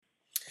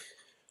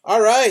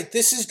All right,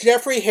 this is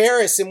Jeffrey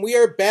Harris, and we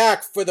are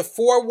back for the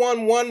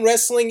 411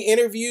 Wrestling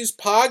Interviews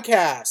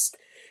podcast.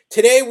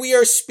 Today we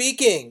are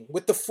speaking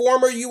with the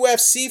former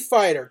UFC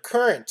fighter,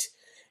 current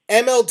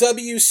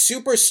MLW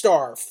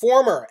superstar,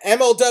 former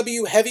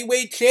MLW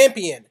heavyweight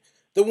champion,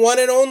 the one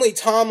and only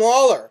Tom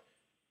Lawler.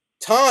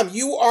 Tom,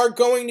 you are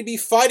going to be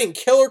fighting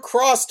Killer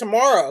Kross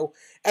tomorrow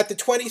at the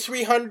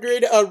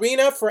 2300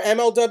 Arena for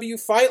MLW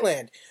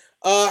Fightland.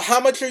 How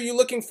much are you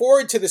looking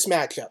forward to this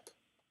matchup?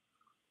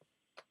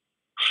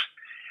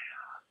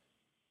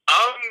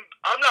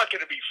 I'm not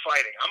going to be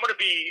fighting. I'm going to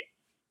be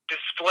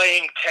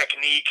displaying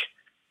technique.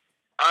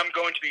 I'm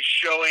going to be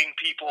showing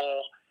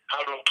people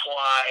how to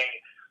apply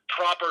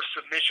proper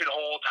submission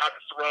holds, how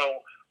to throw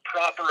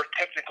proper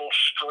technical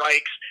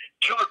strikes.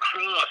 Killer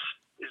Kross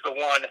is the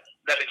one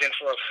that is in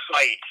for a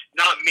fight,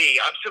 not me.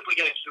 I'm simply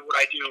going to do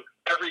what I do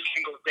every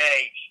single day,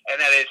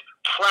 and that is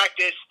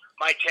practice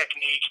my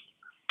technique,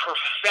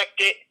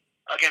 perfect it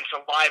against a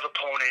live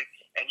opponent,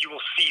 and you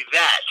will see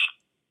that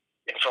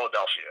in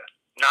Philadelphia.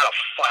 Not a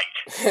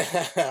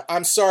fight.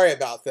 I'm sorry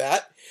about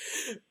that.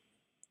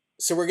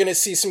 So we're going to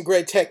see some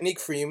great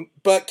technique for you.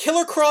 But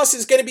Killer Kross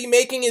is going to be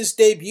making his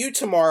debut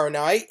tomorrow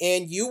night,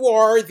 and you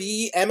are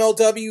the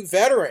MLW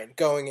veteran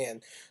going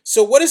in.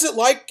 So what is it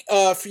like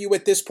for you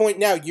at this point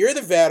now? You're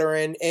the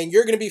veteran, and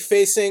you're going to be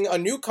facing a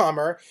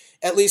newcomer,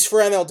 at least for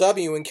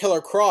MLW, in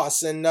Killer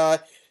Kross. And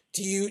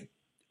do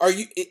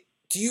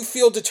you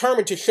feel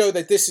determined to show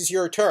that this is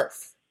your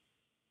turf?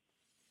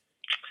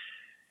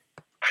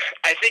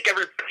 I think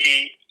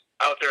everybody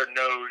out there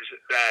knows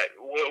that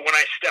when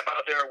I step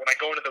out there, when I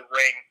go into the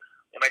ring,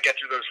 when I get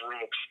through those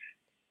ropes,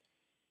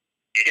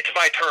 it's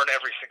my turn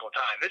every single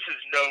time. This is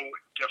no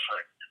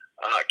different.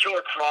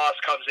 Killer Kross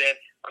comes in,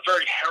 a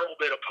very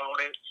heralded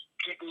opponent.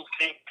 People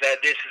think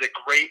that this is a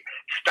great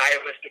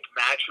stylistic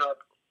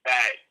matchup,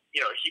 that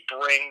he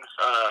brings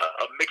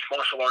a mixed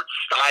martial arts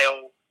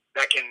style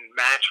that can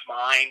match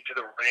mine to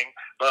the ring.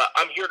 But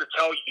I'm here to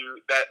tell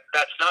you that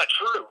that's not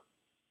true.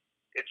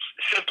 It's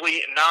simply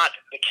not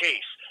the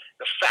case.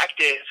 The fact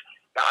is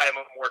that I am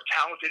a more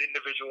talented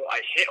individual.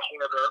 I hit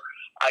harder.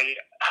 I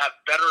have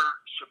better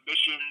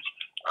submissions.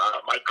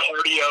 My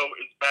cardio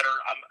is better.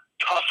 I'm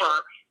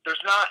tougher.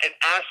 There's not an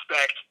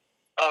aspect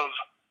of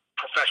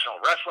professional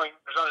wrestling.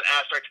 There's not an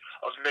aspect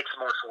of mixed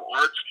martial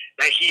arts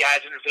that he has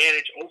an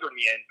advantage over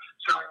me in.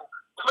 So,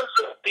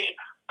 personally,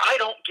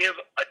 I don't give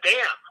a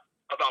damn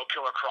about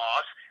Killer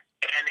Kross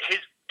and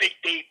his big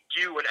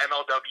debut in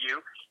MLW.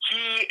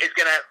 He is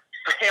going to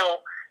fail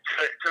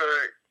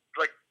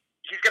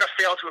he's going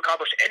to fail to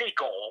accomplish any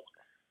goal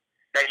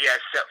that he has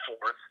set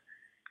forth.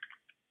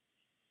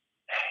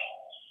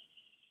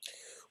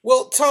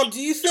 Well, Tom, do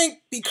you think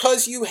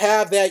because you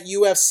have that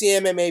UFC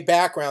MMA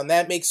background,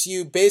 that makes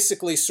you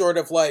basically sort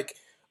of like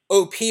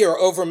OP or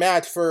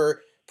overmatched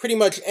for pretty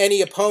much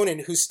any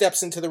opponent who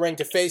steps into the ring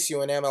to face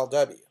you in MLW?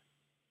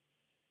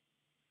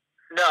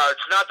 No,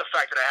 it's not the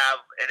fact that I have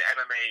an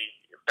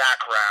MMA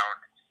background.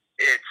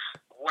 It's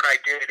what I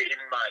did in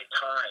my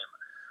time.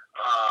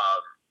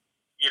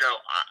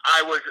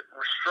 I was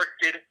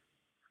restricted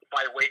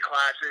by weight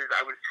classes.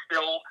 I was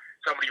still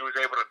somebody who was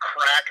able to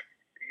crack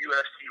the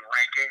UFC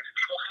rankings.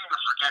 People seem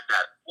to forget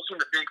that. People seem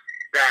to think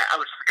that I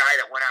was the guy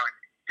that went out and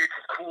did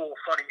some cool,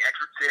 funny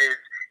entrances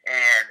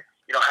and,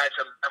 had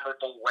some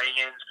memorable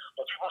weigh-ins.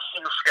 But people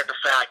seem to forget the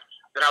fact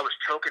that I was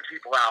choking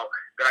people out,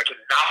 that I can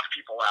knock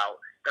people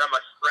out, that I'm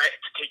a threat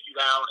to take you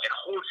down and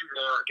hold you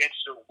there against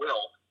your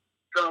will.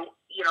 So,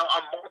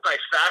 I'm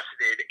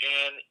multifaceted,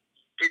 and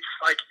it's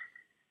like,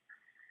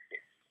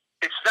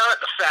 it's not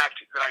the fact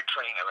that I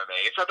train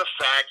MMA. It's not the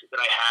fact that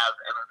I have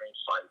MMA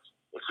fights.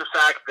 It's the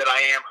fact that I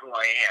am who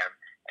I am.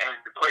 And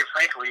quite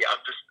frankly,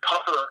 I'm just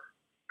tougher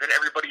than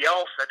everybody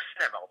else that's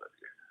in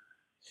MLW.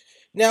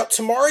 Now,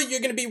 tomorrow you're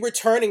going to be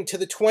returning to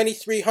the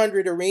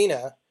 2300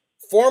 Arena,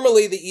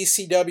 formerly the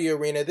ECW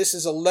Arena. This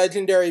is a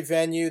legendary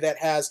venue that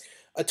has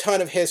a ton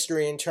of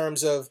history in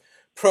terms of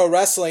pro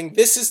wrestling.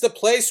 This is the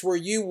place where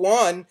you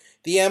won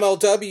the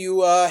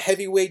MLW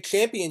Heavyweight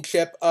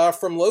Championship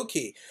from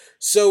Low-Ki.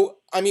 So,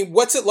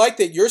 what's it like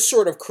that you're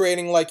sort of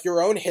creating like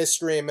your own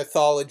history and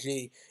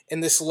mythology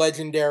in this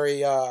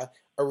legendary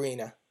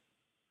arena?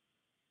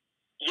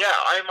 Yeah,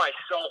 I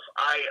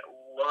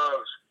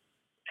love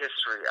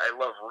history. I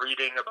love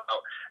reading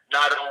about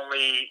not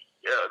only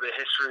the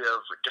history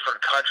of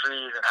different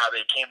countries and how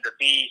they came to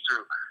be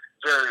through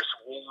various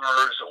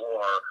wars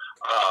or,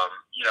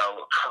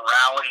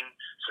 corralling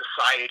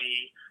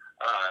society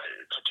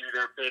to do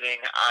their bidding.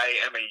 I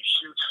am a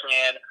huge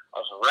fan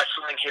of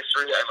wrestling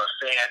history. I'm a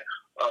fan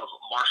of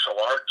martial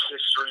arts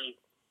history.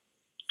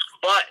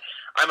 But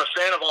I'm a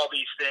fan of all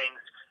these things,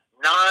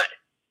 not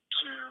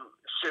to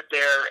sit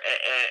there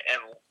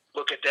and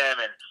look at them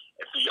and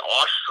be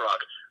awestruck,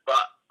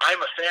 but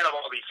I'm a fan of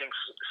all these things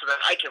so that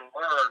I can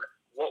learn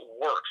what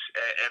works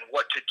and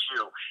what to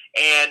do.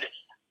 And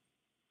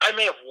I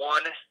may have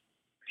won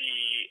the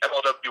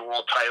MLW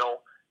World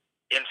title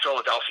in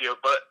Philadelphia,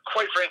 but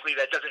quite frankly,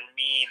 that doesn't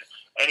mean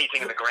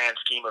anything in the grand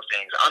scheme of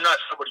things. I'm not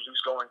somebody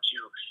who's going to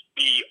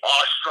be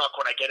awestruck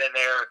when I get in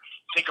there,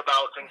 think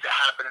about things that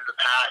happened in the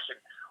past and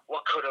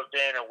what could have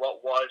been and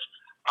what was.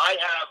 I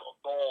have a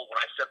goal when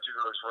I step through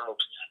those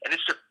ropes, and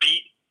it's to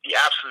beat the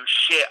absolute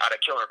shit out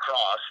of Killer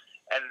Cross,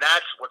 and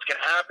that's what's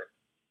going to happen.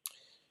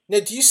 Now,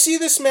 do you see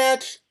this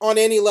match on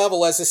any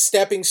level as a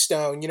stepping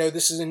stone? You know,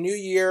 this is a new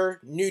year,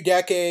 new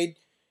decade.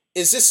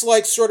 Is this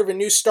like sort of a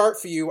new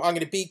start for you? I'm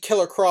going to beat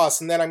Killer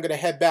Cross, and then I'm going to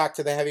head back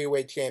to the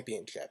heavyweight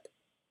championship.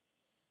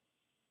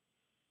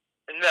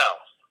 No,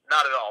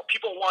 not at all.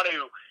 People want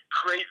to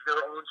create their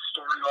own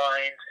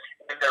storylines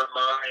in their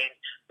mind.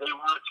 They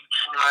want to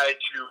try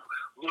to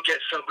look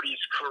at somebody's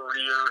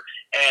career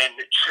and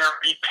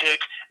cherry pick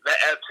the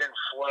ebbs and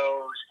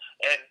flows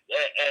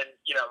and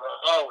you know,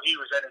 oh, he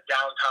was at a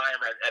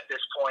downtime at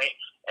this point,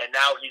 and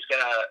now he's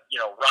going to, you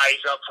know,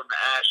 rise up from the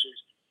ashes.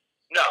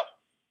 No.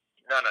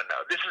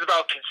 This is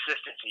about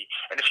consistency.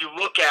 And if you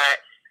look at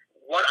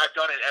what I've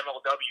done in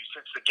MLW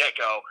since the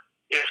get-go,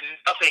 if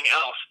nothing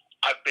else,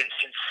 I've been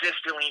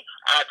consistently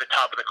at the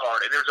top of the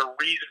card, and there's a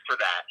reason for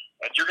that.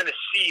 And you're going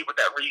to see what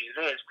that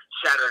reason is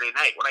Saturday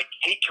night. When I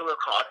take Killer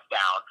Cross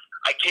down,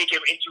 I take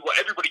him into what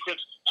everybody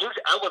thinks his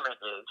element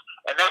is,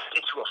 and that's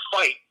into a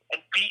fight,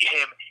 and beat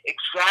him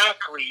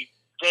exactly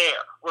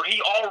there, where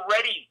he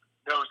already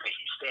knows that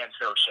he stands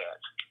no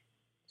chance.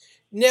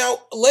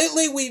 Now,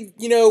 lately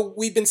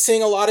we've been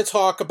seeing a lot of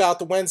talk about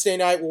the Wednesday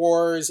Night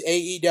Wars,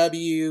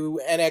 AEW,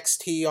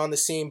 NXT on the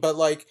scene, but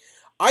like,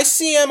 I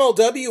see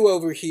MLW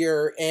over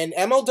here, and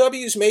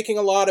MLW is making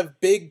a lot of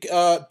big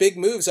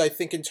moves, I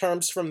think, in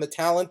terms from the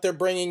talent they're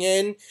bringing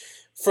in,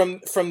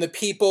 from the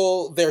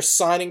people they're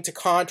signing to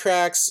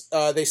contracts.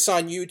 They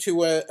signed you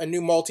to a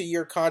new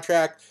multi-year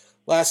contract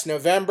last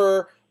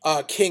November.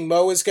 King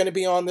Mo is going to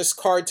be on this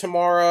card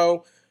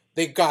tomorrow.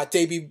 They got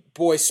Davey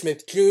Boy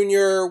Smith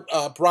Jr.,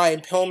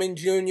 Brian Pillman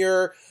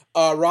Jr.,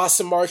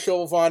 Rasa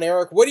Marshall, Von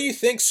Erich. What do you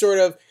think sort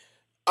of...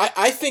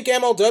 I think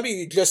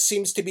MLW just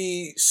seems to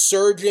be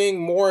surging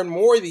more and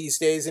more these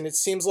days, and it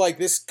seems like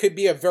this could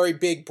be a very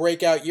big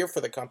breakout year for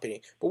the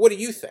company. But what do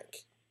you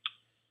think?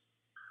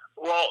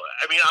 Well,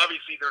 I mean,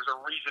 obviously there's a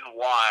reason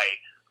why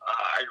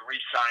I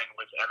re-signed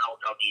with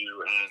MLW,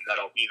 and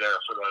that'll be there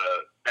for the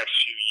next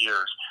few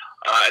years.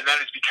 And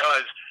that is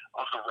because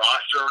of the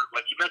roster.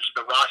 Like you mentioned,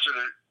 the roster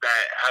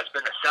that has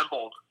been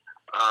assembled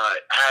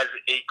has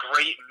a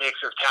great mix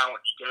of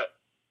talent. You get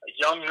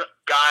young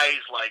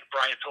guys like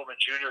Brian Pillman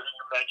Jr., who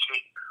you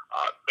mentioned,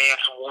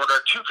 Mance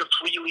Warner, two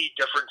completely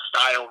different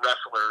style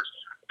wrestlers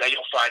that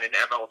you'll find in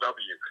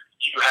MLW.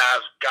 You have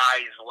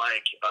guys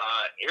like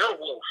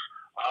Airwolf,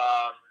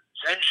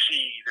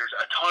 Zenshi. There's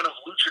a ton of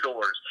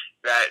luchadors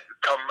that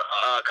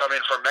come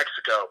in from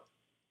Mexico,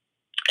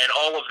 and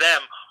all of them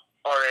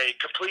are a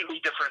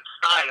completely different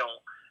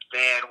style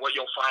than what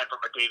you'll find from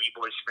a Davey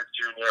Boy Smith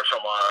Jr.,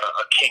 from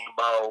a King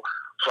Mo,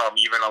 from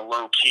even a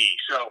Low Ki.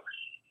 So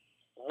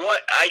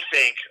what I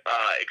think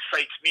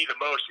excites me the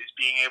most is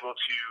being able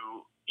to,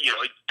 you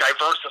know,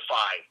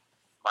 diversify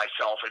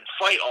myself and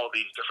fight all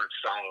these different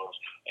styles.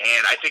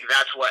 And I think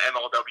that's what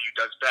MLW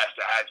does best.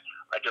 It has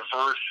a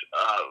diverse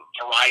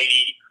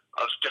variety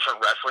of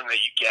different wrestling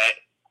that you get,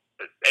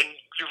 and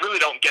you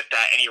really don't get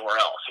that anywhere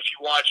else. If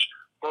you watch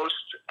most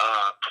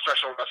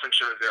professional wrestling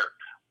shows, they're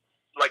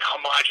like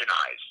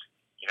homogenized,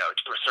 you know,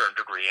 to a certain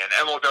degree. And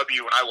MLW,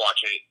 when I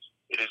watch it,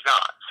 it is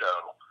not. So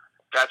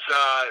that's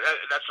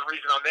the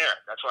reason I'm there.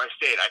 That's why I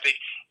stayed. I think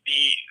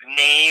the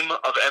name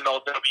of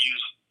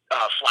MLW's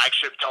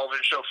flagship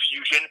television show,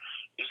 Fusion,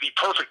 is the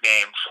perfect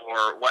name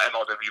for what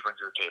MLW brings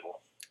to the table.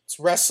 It's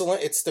wrestling.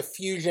 It's the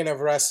fusion of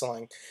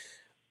wrestling.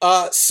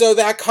 So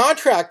that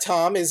contract,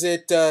 Tom, is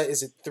it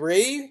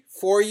 3,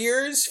 4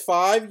 years,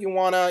 5? Do you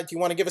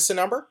wanna give us a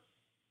number?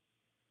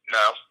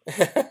 No.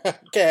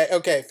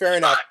 Okay, fair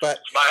enough. But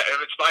it's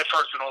my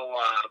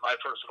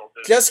personal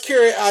business. Just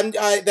curious.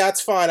 That's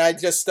fine. I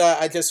just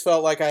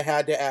felt like I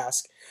had to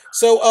ask.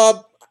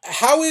 So,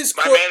 how is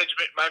my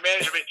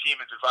management team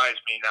has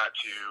advised me not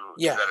to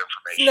give that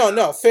information?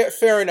 No,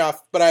 fair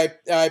enough. But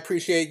I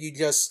appreciate you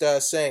just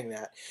saying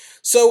that.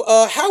 So,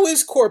 how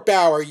is Court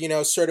Bauer? You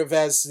know, sort of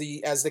as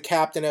the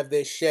captain of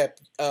this ship,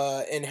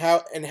 and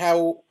how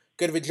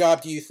good of a job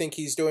do you think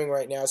he's doing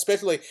right now,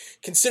 especially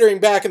considering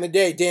back in the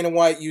day Dana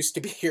White used to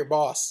be your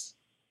boss?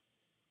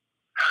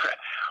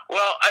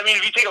 Well, I mean,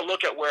 if you take a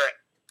look at where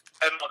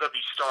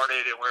MLW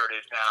started and where it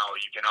is now,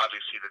 you can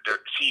obviously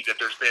see that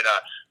there's been a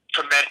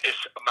tremendous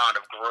amount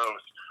of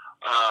growth.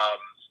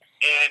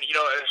 And, you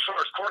know, as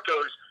far as Court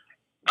goes,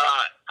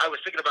 I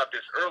was thinking about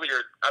this earlier.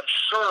 I'm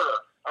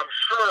sure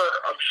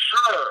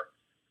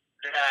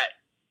that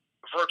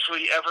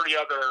virtually every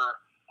other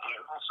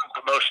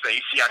promotion that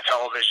you see on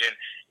television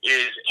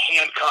is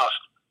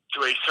handcuffed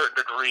to a certain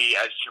degree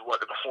as to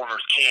what the performers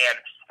can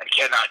and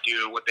cannot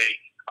do, what they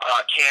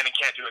can and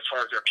can't do as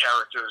far as their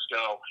characters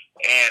go.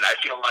 And I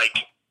feel like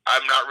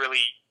I'm not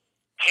really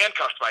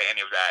handcuffed by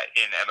any of that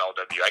in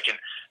MLW. I can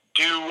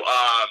do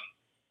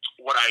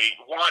what I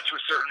want to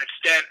a certain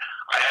extent.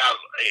 I have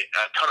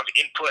a ton of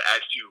input as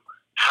to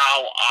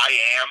how I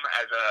am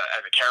as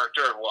a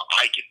character and what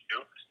I can do.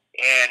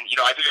 And, you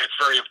know, I think it's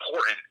very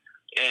important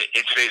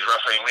in today's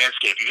wrestling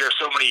landscape. You hear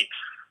so many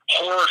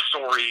horror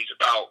stories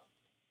about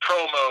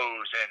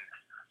promos and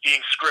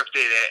being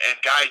scripted and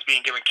guys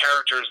being given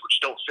characters which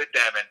don't fit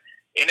them. And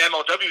in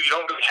MLW, you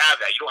don't really have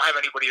that. You don't have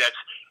anybody that's,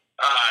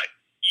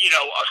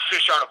 a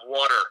fish out of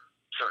water,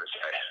 so to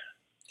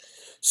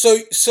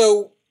say.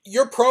 So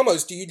your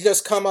promos, do you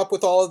just come up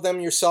with all of them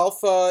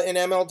yourself in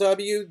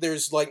MLW?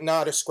 There's like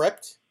not a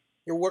script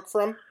you work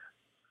from?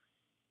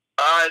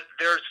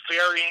 There's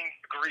varying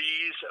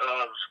degrees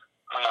of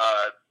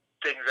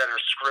things that are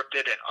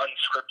scripted and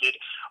unscripted.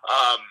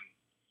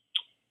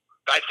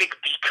 I think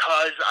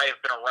because I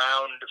have been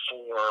around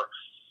for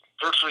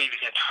virtually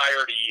the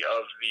entirety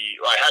of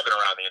I have been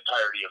around the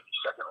entirety of the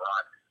second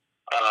run.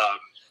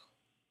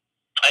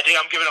 I think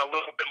I'm given a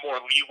little bit more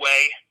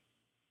leeway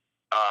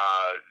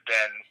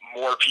than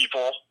more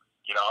people.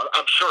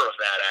 I'm sure of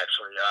that,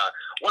 actually.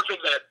 One thing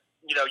that,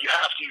 you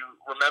have to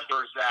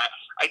remember is that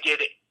I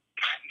did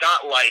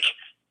not like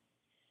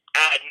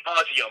ad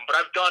nauseum, but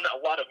I've done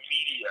a lot of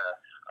media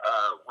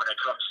when it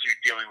comes to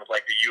dealing with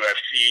like the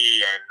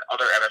UFC and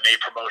other MMA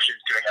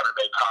promotions, doing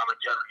MMA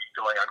commentary,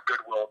 going on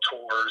Goodwill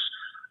tours.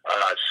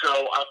 So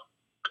I'm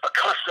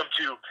accustomed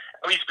to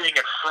at least being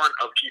in front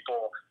of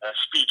people and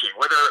speaking.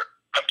 Whether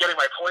I'm getting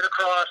my point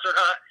across or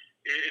not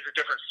is a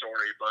different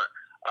story, but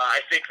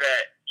I think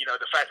that,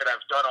 the fact that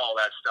I've done all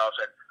that stuff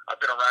and I've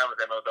been around with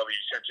MLW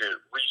since it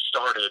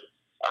restarted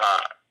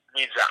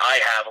means that I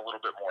have a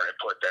little bit more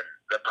input than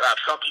perhaps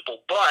some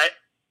people. But,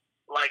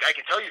 like, I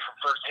can tell you from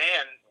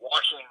firsthand,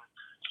 watching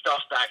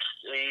stuff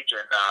backstage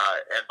and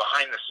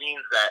behind the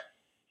scenes, that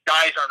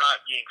guys are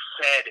not being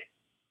fed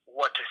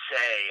what to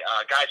say.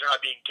 Guys are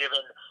not being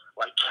given,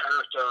 like,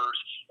 characters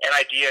and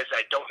ideas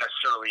that don't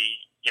necessarily,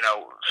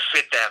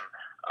 fit them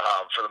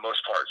for the most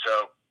part.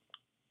 So,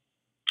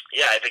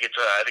 yeah, I think it's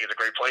a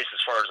great place as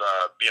far as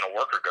being a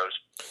worker goes.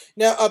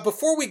 Now,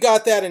 before we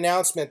got that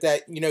announcement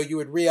that you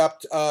had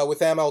re-upped with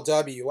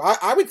MLW,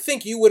 I would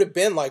think you would have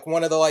been like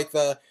one of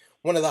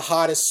the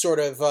hottest sort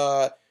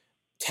of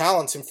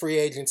talents and free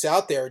agents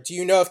out there. Do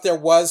you know if there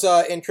was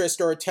interest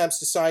or attempts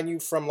to sign you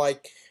from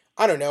like,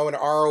 I don't know, an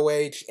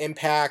ROH,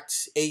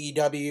 Impact,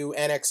 AEW,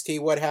 NXT,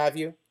 what have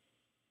you?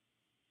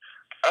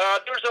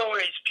 There's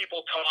always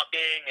people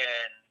talking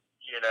and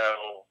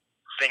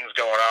things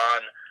going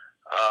on.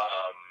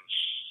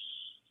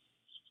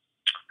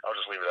 I'll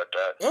just leave it at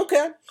that.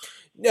 Okay.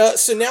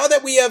 So now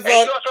that we have...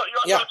 you also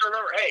have to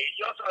remember,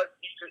 you also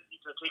need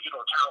to take into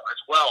account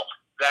as well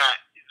that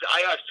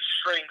I have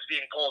strings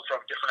being pulled from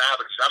different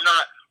avenues. I'm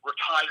not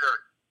retired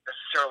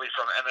necessarily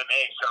from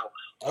MMA, so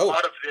a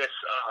lot of this,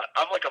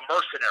 I'm like a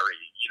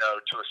mercenary,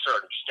 to a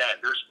certain extent.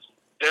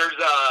 There's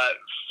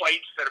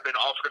fights that have been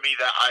offered to me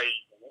that I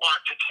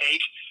want to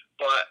take,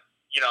 but,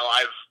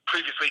 I've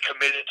previously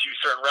committed to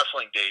certain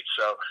wrestling dates,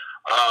 so...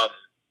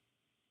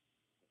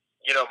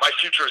 my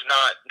future is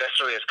not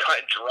necessarily as cut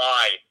and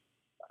dry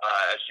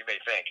as you may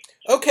think.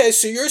 Okay,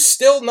 so you're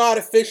still not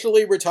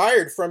officially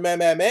retired from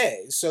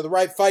MMA. So the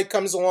right fight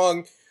comes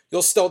along,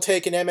 you'll still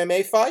take an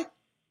MMA fight?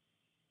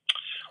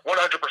 100%.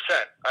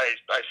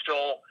 I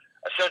still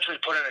essentially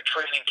put in a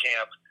training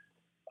camp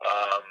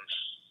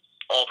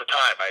all the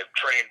time. I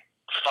train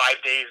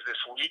 5 days this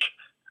week,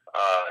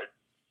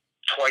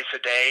 twice a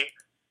day,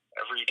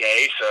 every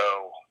day.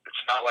 So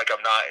it's not like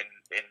I'm not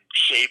in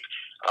shape.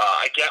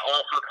 I get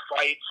offered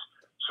fights.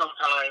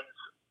 Sometimes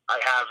I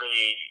have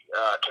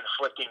a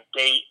conflicting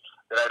date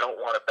that I don't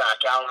want to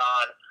back out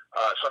on.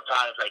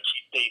 Sometimes I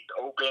keep dates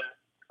open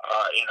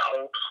in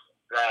hopes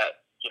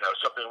that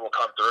something will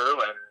come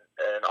through,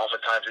 and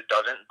oftentimes it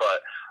doesn't.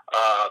 But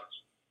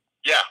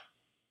yeah.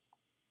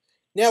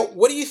 Now,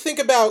 what do you think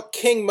about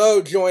King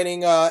Mo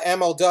joining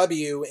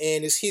MLW,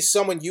 and is he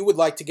someone you would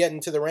like to get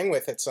into the ring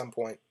with at some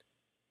point?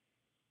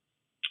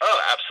 Oh,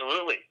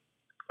 absolutely.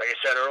 Like I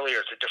said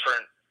earlier, it's a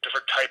different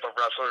type of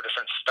wrestler,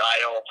 different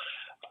style.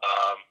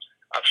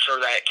 I'm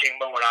sure that King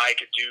Mo and I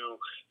could do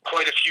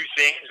quite a few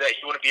things that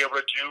he wouldn't be able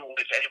to do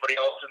with anybody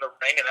else in the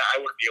ring, and that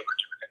I wouldn't be able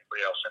to do with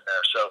anybody else in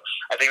there. So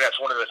I think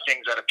that's one of the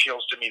things that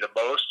appeals to me the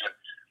most. And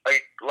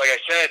like I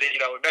said, we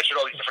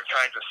mentioned all these different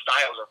kinds of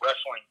styles of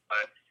wrestling,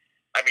 but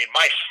I mean,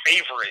 my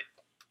favorite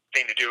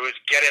thing to do is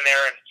get in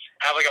there and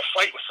have like a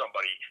fight with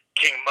somebody.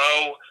 King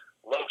Mo,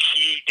 Low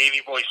Ki,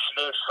 Davey Boy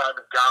Smith,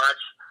 Simon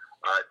Gotch,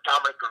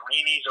 Dominic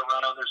Garini's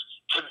around. There's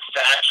Tim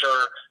Thatcher,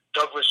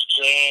 Douglas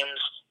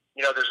James.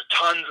 There's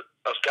tons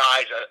of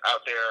guys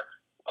out there.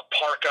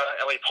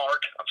 LA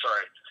Park.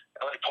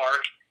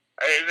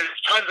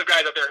 There's tons of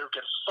guys out there who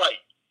can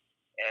fight,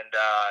 and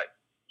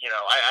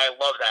I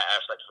love that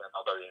aspect of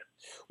MLW.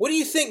 What do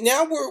you think?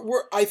 Now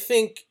I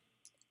think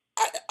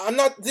I'm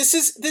not.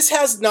 This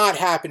has not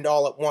happened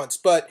all at once,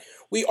 but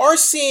we are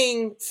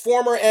seeing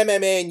former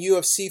MMA and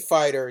UFC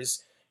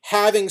fighters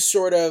having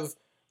sort of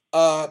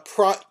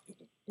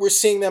we're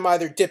seeing them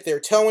either dip their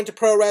toe into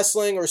pro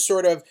wrestling or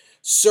sort of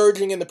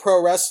surging in the pro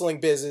wrestling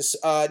business.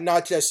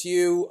 Not just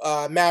you,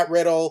 Matt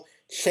Riddle,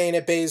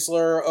 Shayna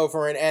Baszler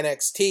over in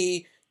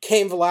NXT,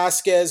 Cain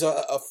Velasquez,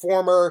 a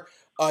former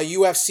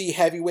UFC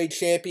heavyweight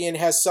champion,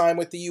 has signed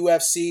with the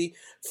UFC.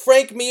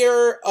 Frank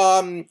Mir,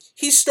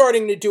 he's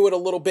starting to do it a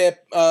little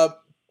bit,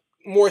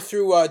 more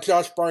through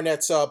Josh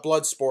Barnett's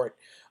Bloodsport,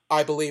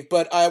 I believe.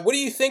 But what do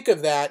you think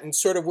of that? And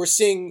sort of we're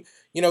seeing,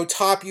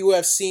 top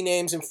UFC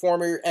names and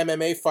former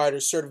MMA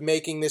fighters sort of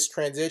making this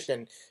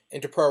transition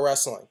into pro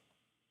wrestling.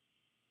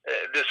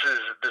 This is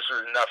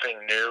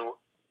nothing new.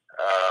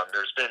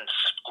 There's been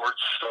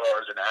sports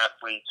stars and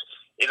athletes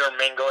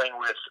intermingling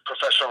with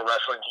professional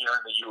wrestling here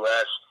in the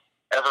U.S.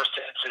 ever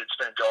since it's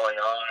been going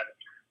on.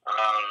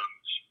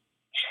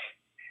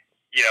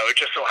 It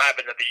just so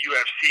happened that the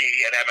UFC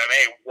and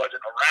MMA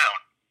wasn't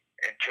around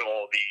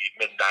until the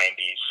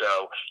mid-'90s,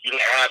 so you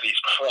didn't have these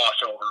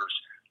crossovers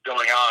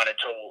going on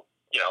until,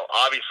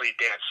 obviously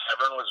Dan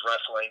Severn was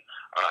wrestling.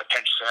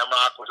 Ken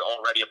Shamrock was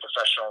already a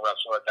professional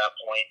wrestler at that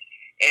point.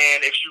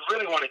 And if you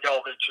really want to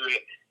delve into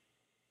it,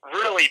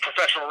 really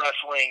professional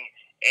wrestling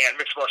and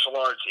mixed martial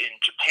arts in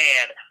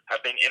Japan have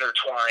been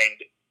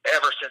intertwined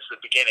ever since the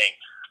beginning.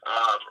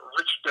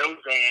 Rich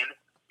Dozan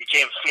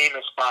became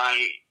famous by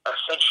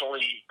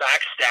essentially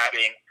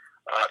backstabbing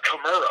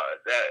Kimura,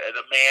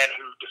 the man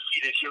who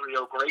defeated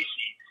Helio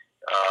Gracie,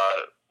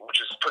 which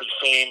is pretty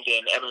famed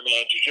in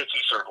MMA and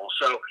jiu-jitsu circles.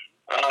 So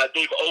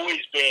they've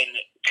always been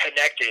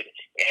connected,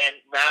 and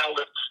now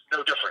it's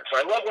no different. So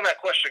I love when that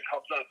question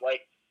comes up,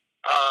 like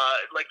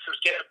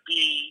there's going to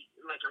be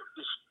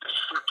this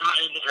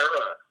forgotten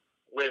era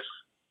with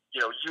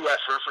U.S.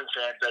 wrestling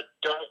fans that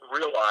don't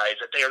realize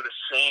that they are the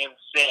same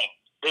thing.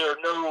 They are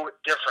no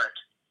different.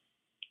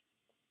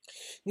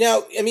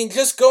 Now, I mean,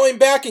 just going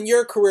back in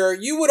your career,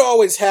 you would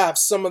always have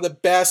some of the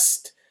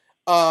best,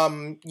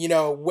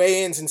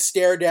 weigh-ins and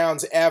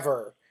stare-downs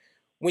ever.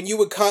 When you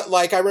would cut,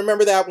 I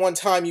remember that one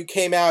time you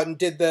came out and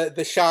did the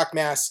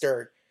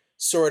Shockmaster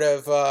sort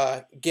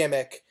of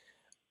gimmick.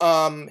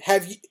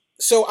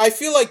 So I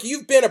feel like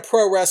you've been a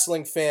pro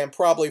wrestling fan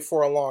probably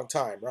for a long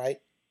time,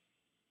 right?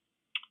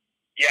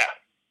 Yeah.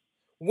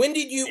 When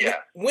did you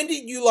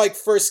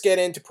first get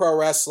into pro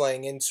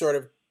wrestling and sort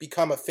of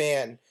become a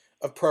fan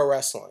of pro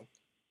wrestling?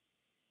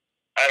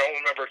 I don't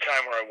remember a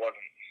time where I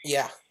wasn't.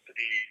 Yeah.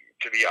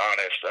 To be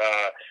honest,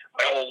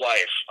 my whole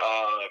life.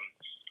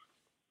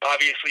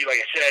 Obviously, like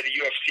I said, the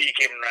UFC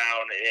came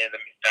around in the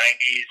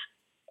 '90s,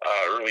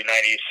 early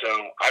 '90s. So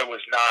I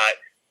was not,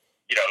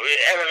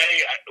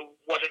 MMA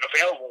wasn't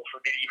available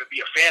for me to even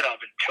be a fan of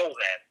until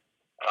then.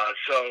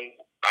 So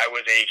I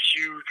was a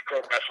huge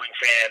pro wrestling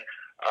fan,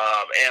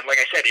 and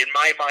like I said, in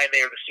my mind,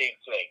 they are the same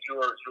thing.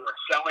 You are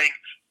selling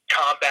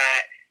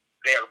combat.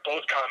 They are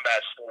both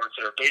combat sports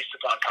that are based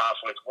upon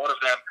conflict. One of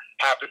them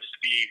happens to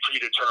be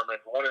predetermined.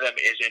 One of them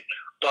isn't.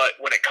 But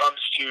when it comes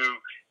to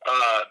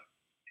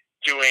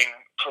doing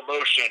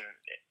promotion,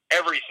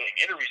 everything,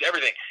 interviews,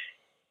 everything,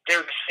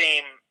 they're the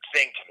same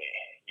thing to me.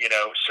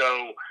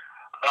 So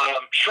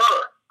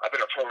sure, I've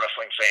been a pro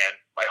wrestling fan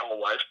my whole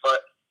life,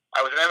 but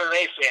I was an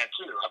MMA fan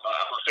too.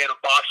 I'm a fan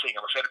of boxing.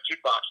 I'm a fan of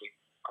kickboxing.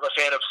 I'm a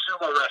fan of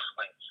sumo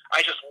wrestling.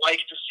 I just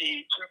like to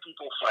see two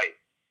people fight.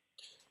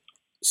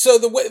 So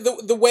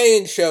the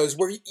weigh-in shows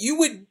where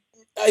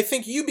I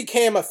think you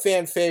became a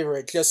fan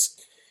favorite.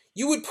 Just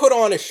you would put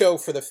on a show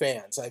for the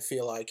fans. I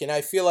feel like, and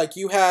I feel like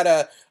you had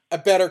a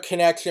better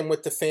connection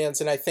with the fans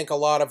than I think a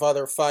lot of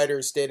other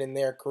fighters did in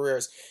their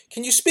careers.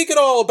 Can you speak at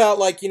all about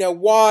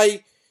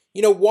why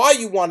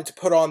you wanted to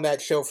put on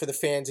that show for the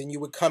fans, and you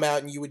would come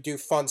out and you would do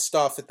fun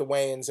stuff at the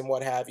weigh-ins and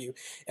what have you,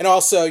 and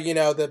also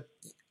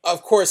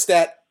of course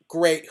that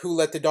great Who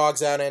Let the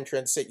Dogs Out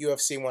entrance at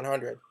UFC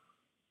 100.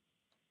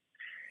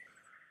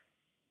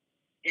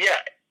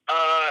 Yeah.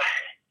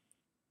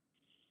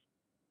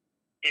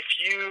 If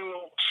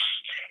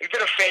you've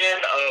been a fan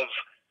of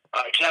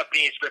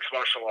Japanese mixed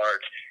martial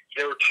arts,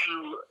 there were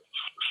two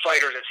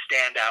fighters that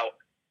stand out,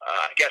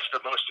 I guess,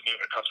 the most to me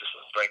when it comes to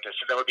something like this,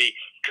 and that would be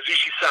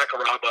Kazushi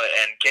Sakuraba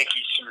and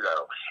Genki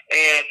Sudo.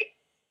 And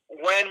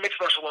when mixed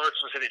martial arts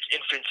was in its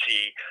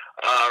infancy,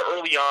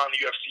 early on,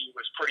 the UFC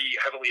was pretty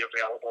heavily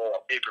available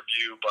on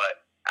pay-per-view,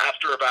 but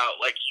after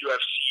about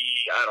UFC,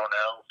 I don't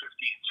know, 15,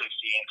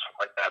 16, something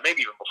like that,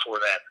 maybe even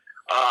before that,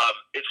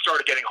 it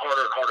started getting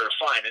harder and harder to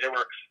find. And there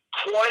were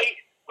quite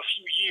a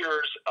few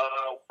years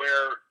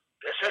where,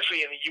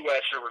 essentially in the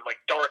U.S., there were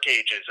dark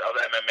ages of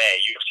MMA.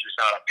 UFC was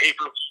not on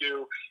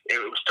pay-per-view.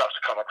 It was tough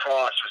to come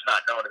across. It was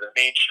not known to the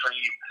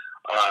mainstream.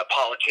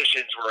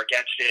 Politicians were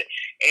against it.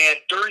 And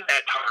during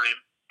that time,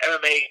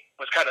 MMA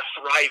was kind of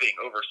thriving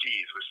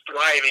overseas. It was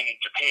thriving in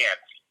Japan.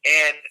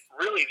 And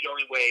really the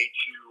only way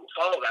to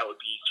follow that would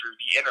be through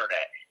the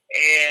internet.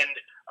 And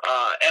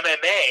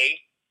MMA,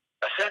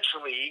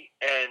 essentially,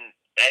 and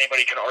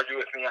anybody can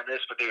argue with me on this,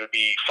 but they would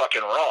be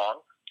fucking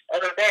wrong,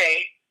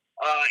 MMA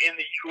in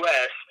the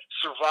U.S.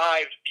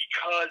 survived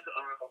because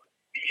of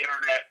the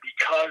internet,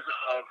 because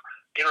of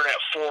internet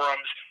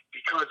forums,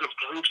 because of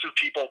groups of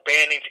people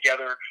banding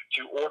together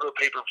to order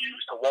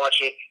pay-per-views, to watch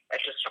it, and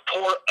to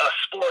support a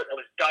sport that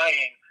was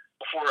dying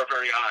before our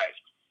very eyes.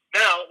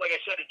 Now, like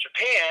I said, in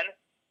Japan,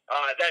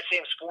 that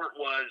same sport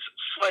was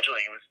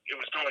fledgling. It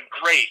was doing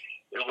great.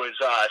 It was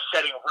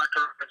setting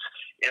records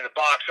in the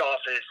box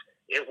office.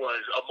 It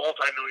was a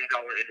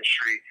multi-million-dollar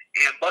industry.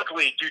 And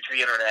luckily, due to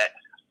the internet,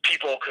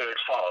 people could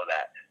follow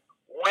that.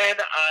 when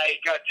I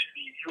got to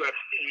the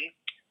UFC,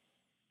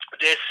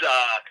 this,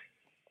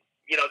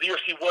 the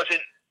UFC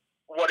wasn't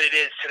what it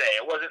is today.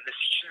 It wasn't this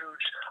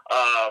huge,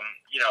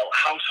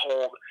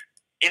 household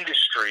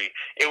industry.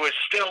 It was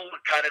still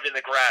kind of in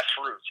the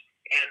grassroots.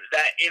 And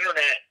that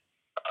internet,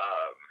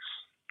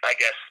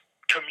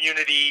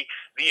 community,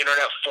 the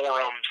internet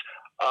forums,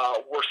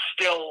 were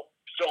still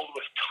filled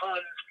with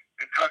tons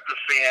and tons of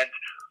fans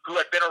who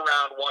had been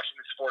around watching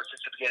the sport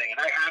since the beginning. And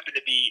I happened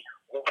to be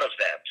one of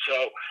them.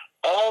 So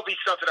all the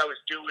stuff that I was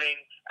doing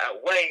at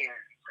weigh-ins,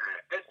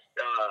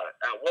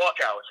 at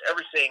walkouts,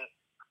 everything,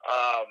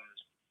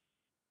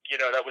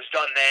 that was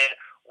done then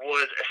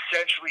was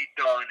essentially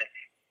done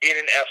in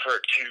an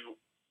effort to,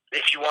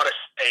 if you want to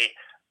say,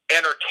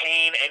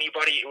 entertain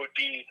anybody, it would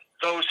be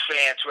those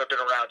fans who have been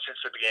around since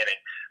the beginning.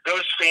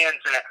 Those fans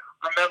that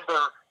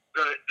remember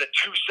the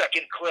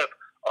 2-second clip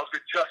of the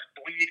Just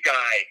Bleed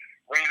guy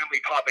randomly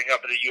popping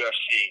up at the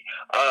UFC.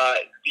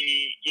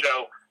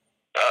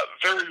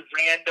 Very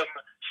random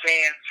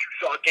fans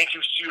who saw Genki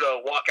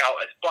Sudo walk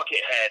out as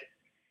Buckethead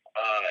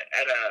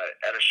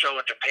at a show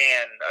in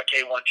Japan, a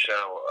K1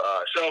 show.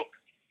 So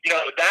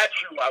that's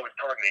who I was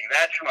targeting.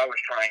 That's who I was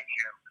trying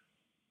to,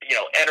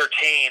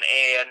 entertain,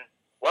 and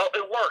well,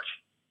 it worked.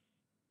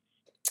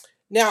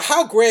 Now,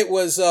 how great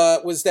was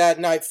that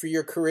night for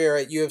your career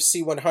at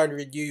UFC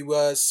 100?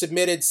 You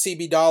submitted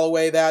CB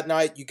Dollaway that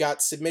night. You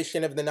got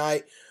submission of the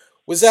night.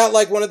 Was that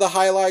like one of the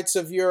highlights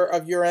of your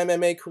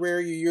MMA career,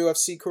 your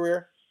UFC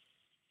career?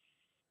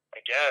 I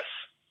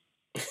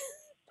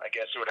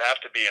guess it would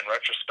have to be in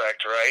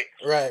retrospect, right?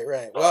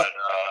 Right. But,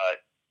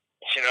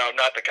 I'm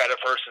not the kind of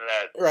person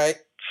that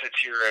sits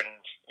here and,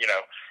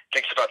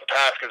 thinks about the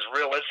past, because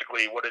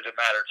realistically, what does it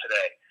matter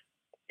today?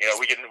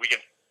 We can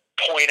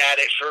point at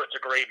it. Sure, it's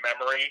a great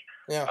memory.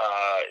 Yeah.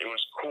 It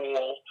was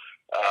cool.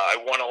 I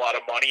won a lot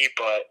of money,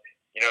 but,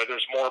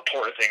 there's more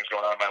important things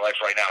going on in my life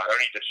right now. I don't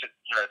need to sit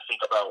here and think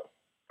about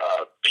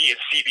being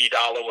CB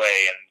Dollaway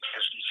in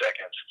 50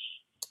 seconds.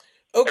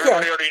 Okay.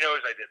 Everybody already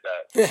knows I did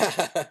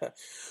that.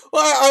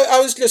 Well, I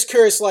was just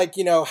curious,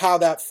 how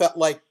that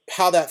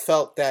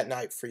felt that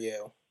night for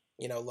you,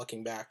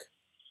 looking back.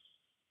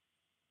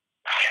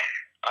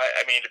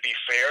 I mean, to be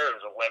fair, it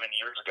was 11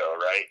 years ago,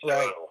 right?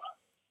 Right. So,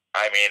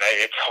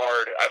 it's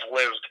hard. I've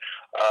lived,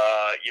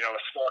 a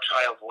small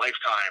child's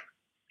lifetime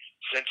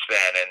since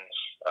then, and,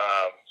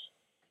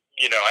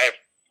 I have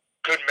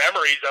good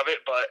memories of it,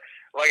 but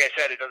like I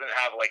said, it doesn't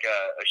have like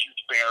a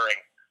huge bearing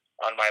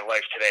on my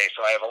life today,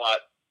 so I have a lot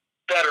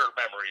better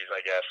memories,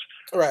 I guess.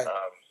 Right.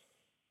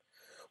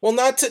 Well,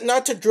 not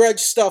to dredge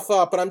stuff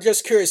up, but I'm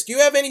just curious. Do you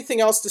have anything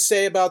else to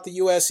say about the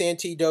U.S.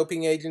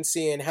 Anti-Doping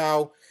Agency and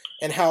how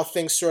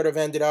things sort of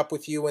ended up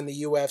with you in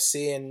the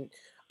UFC? And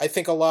I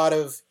think a lot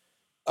of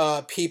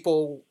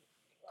people,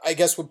 I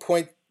guess, would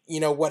point,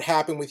 what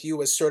happened with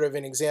you as sort of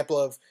an example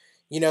of,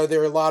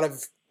 there are a lot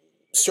of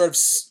sort of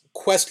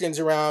questions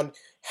around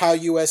how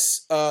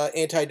U.S.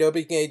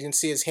 Anti-Doping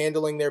Agency is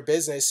handling their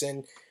business,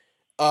 and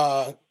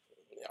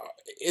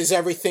is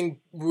everything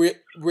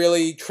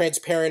really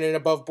transparent and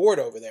above board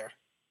over there?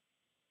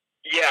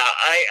 Yeah,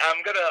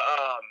 I'm gonna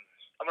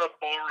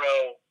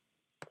borrow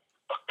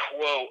a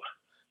quote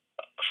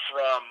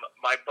from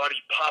my buddy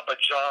Papa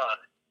John,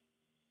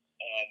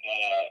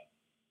 and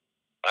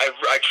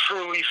I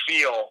truly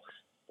feel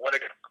when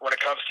it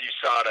comes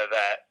to USADA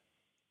that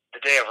the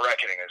day of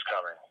reckoning is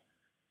coming.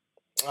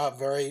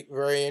 Very,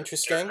 very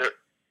interesting.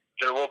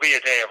 There will be a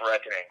day of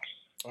reckoning.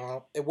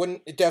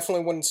 It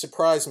definitely wouldn't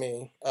surprise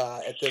me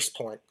at this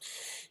point.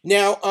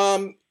 Now,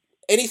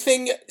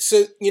 anything?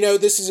 So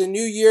this is a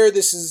new year.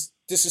 This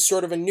is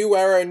sort of a new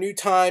era, a new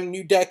time,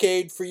 new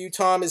decade for you,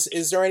 Tom.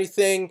 Is there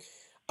anything,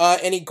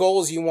 any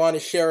goals you want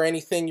to share?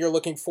 Anything you're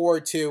looking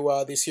forward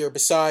to this year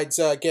besides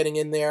getting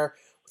in there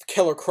with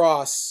Killer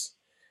Kross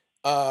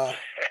and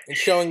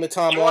showing the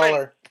Tom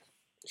Lawler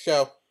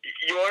show?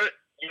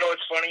 You know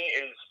what's funny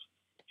is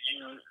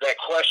that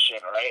question,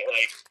 right?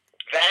 Like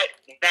that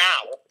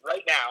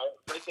right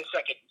this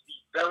second, the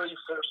very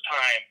first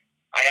time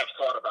I have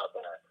thought about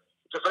that.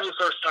 It's the very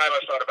first time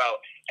I've thought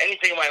about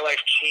anything in my life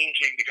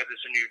changing because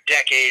it's a new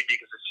decade,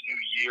 because it's a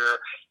new year.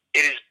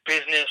 It is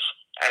business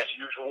as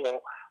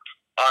usual.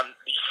 On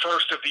the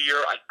first of the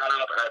year, I got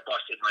up and I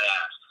busted my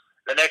ass.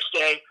 The next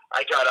day,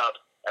 I got up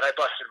and I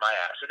busted my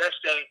ass. The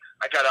next day,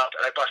 I got up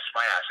and I busted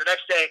my ass. The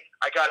next day,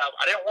 I got up.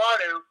 I didn't want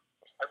to.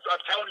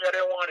 I'm telling you, I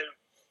didn't want to.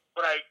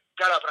 But I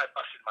got up and I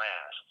busted my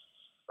ass,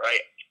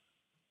 right?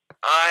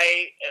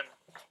 I am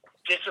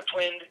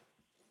disciplined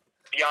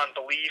beyond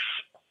belief.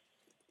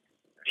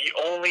 The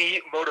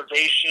only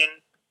motivation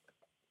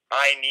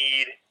I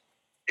need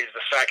is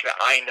the fact that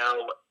I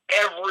know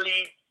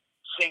every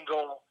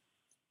single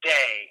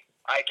day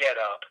I get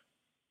up,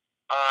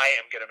 I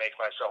am going to make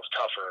myself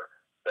tougher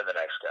than the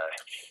next guy.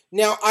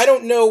 Now, I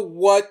don't know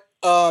what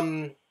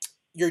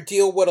your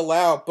deal would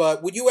allow,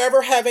 but would you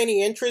ever have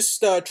any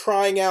interest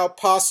trying out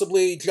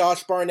possibly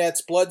Josh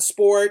Barnett's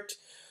Bloodsport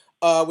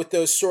with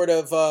those sort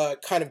of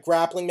kind of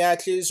grappling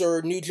matches,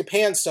 or New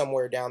Japan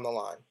somewhere down the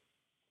line?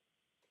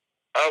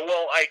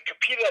 Well, I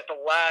competed at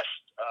the last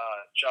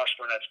Josh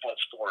Burnett's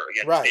Bloodsport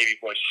against Right. Davey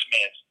Boy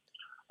Smith.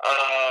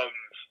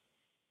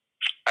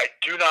 I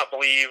do not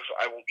believe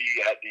I will be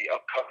at the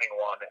upcoming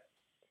one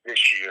this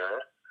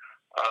year.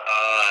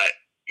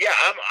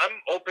 I'm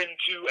open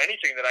to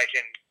anything that I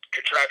can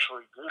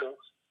contractually do.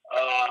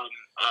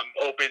 I'm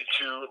open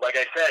to, like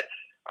I said,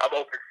 I'm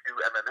open to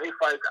MMA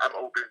fights. I'm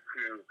open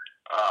to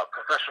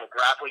professional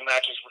grappling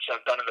matches, which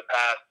I've done in the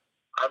past.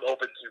 I'm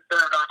open to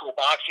bare knuckle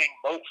boxing,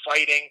 moat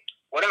fighting,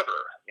 whatever.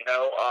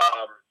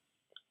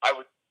 I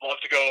would love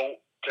to go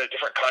to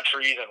different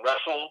countries and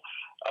wrestle.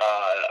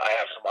 I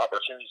have some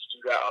opportunities to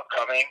do that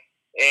upcoming,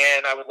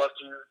 and I would love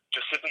to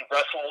just simply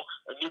wrestle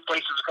in new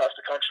places across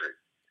the country.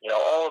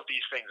 All of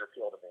these things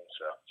appeal to me.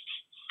 So.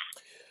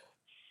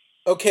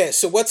 Okay,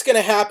 so what's going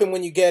to happen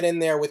when you get in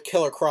there with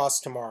Killer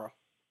Kross tomorrow?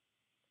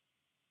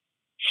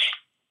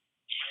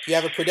 Do you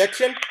have a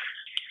prediction?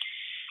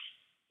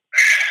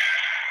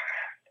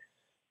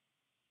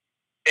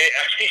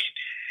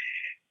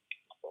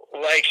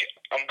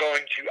 I'm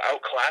going to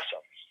outclass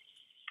him.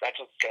 That's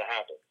what's going to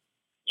happen.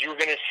 You're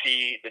going to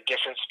see the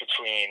difference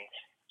between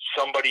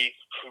somebody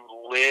who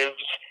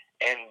lives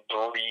and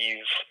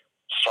breathes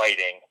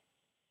fighting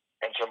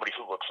and somebody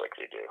who looks like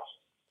they do.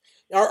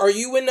 Are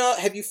you in?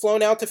 Have you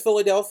flown out to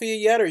Philadelphia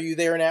yet? Are you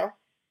there now?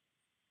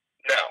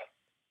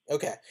 No.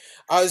 Okay,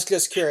 I was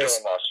just curious.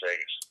 Still in Las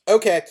Vegas.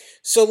 Okay,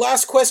 so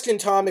last question,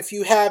 Tom. If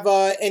you have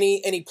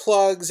any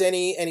plugs,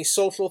 any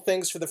social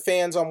things for the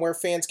fans on where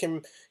fans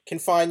can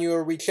find you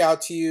or reach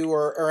out to you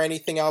or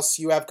anything else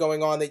you have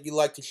going on that you'd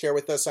like to share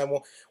with us, I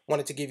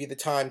wanted to give you the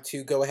time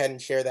to go ahead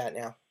and share that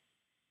now.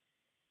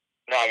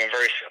 No, I'm a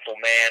very simple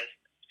man.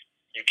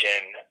 You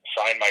can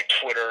find my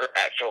Twitter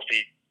at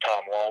Filthy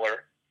Tom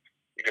Lawler.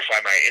 You can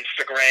find my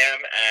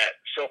Instagram at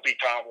Filthy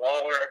Tom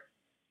Lawler.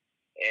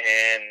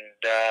 And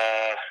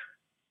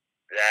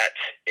that's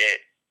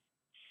it.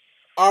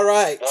 All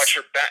right. Watch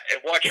your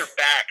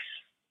backs.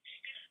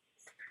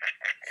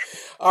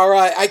 All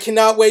right. I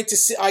cannot wait to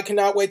see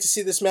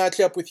this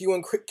matchup with you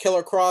and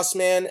Killer Kross,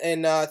 man.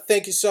 And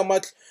thank you so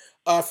much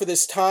for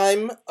this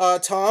time,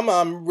 Tom.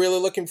 I'm really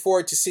looking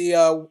forward to see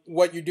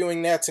what you're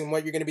doing next and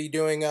what you're going to be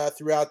doing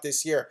throughout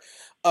this year.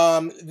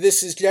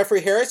 This is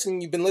Jeffrey Harris,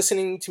 and you've been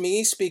listening to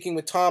me speaking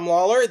with Tom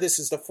Lawler. This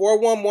is the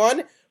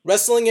 411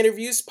 Wrestling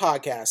Interviews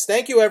Podcast.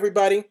 Thank you,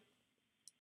 everybody.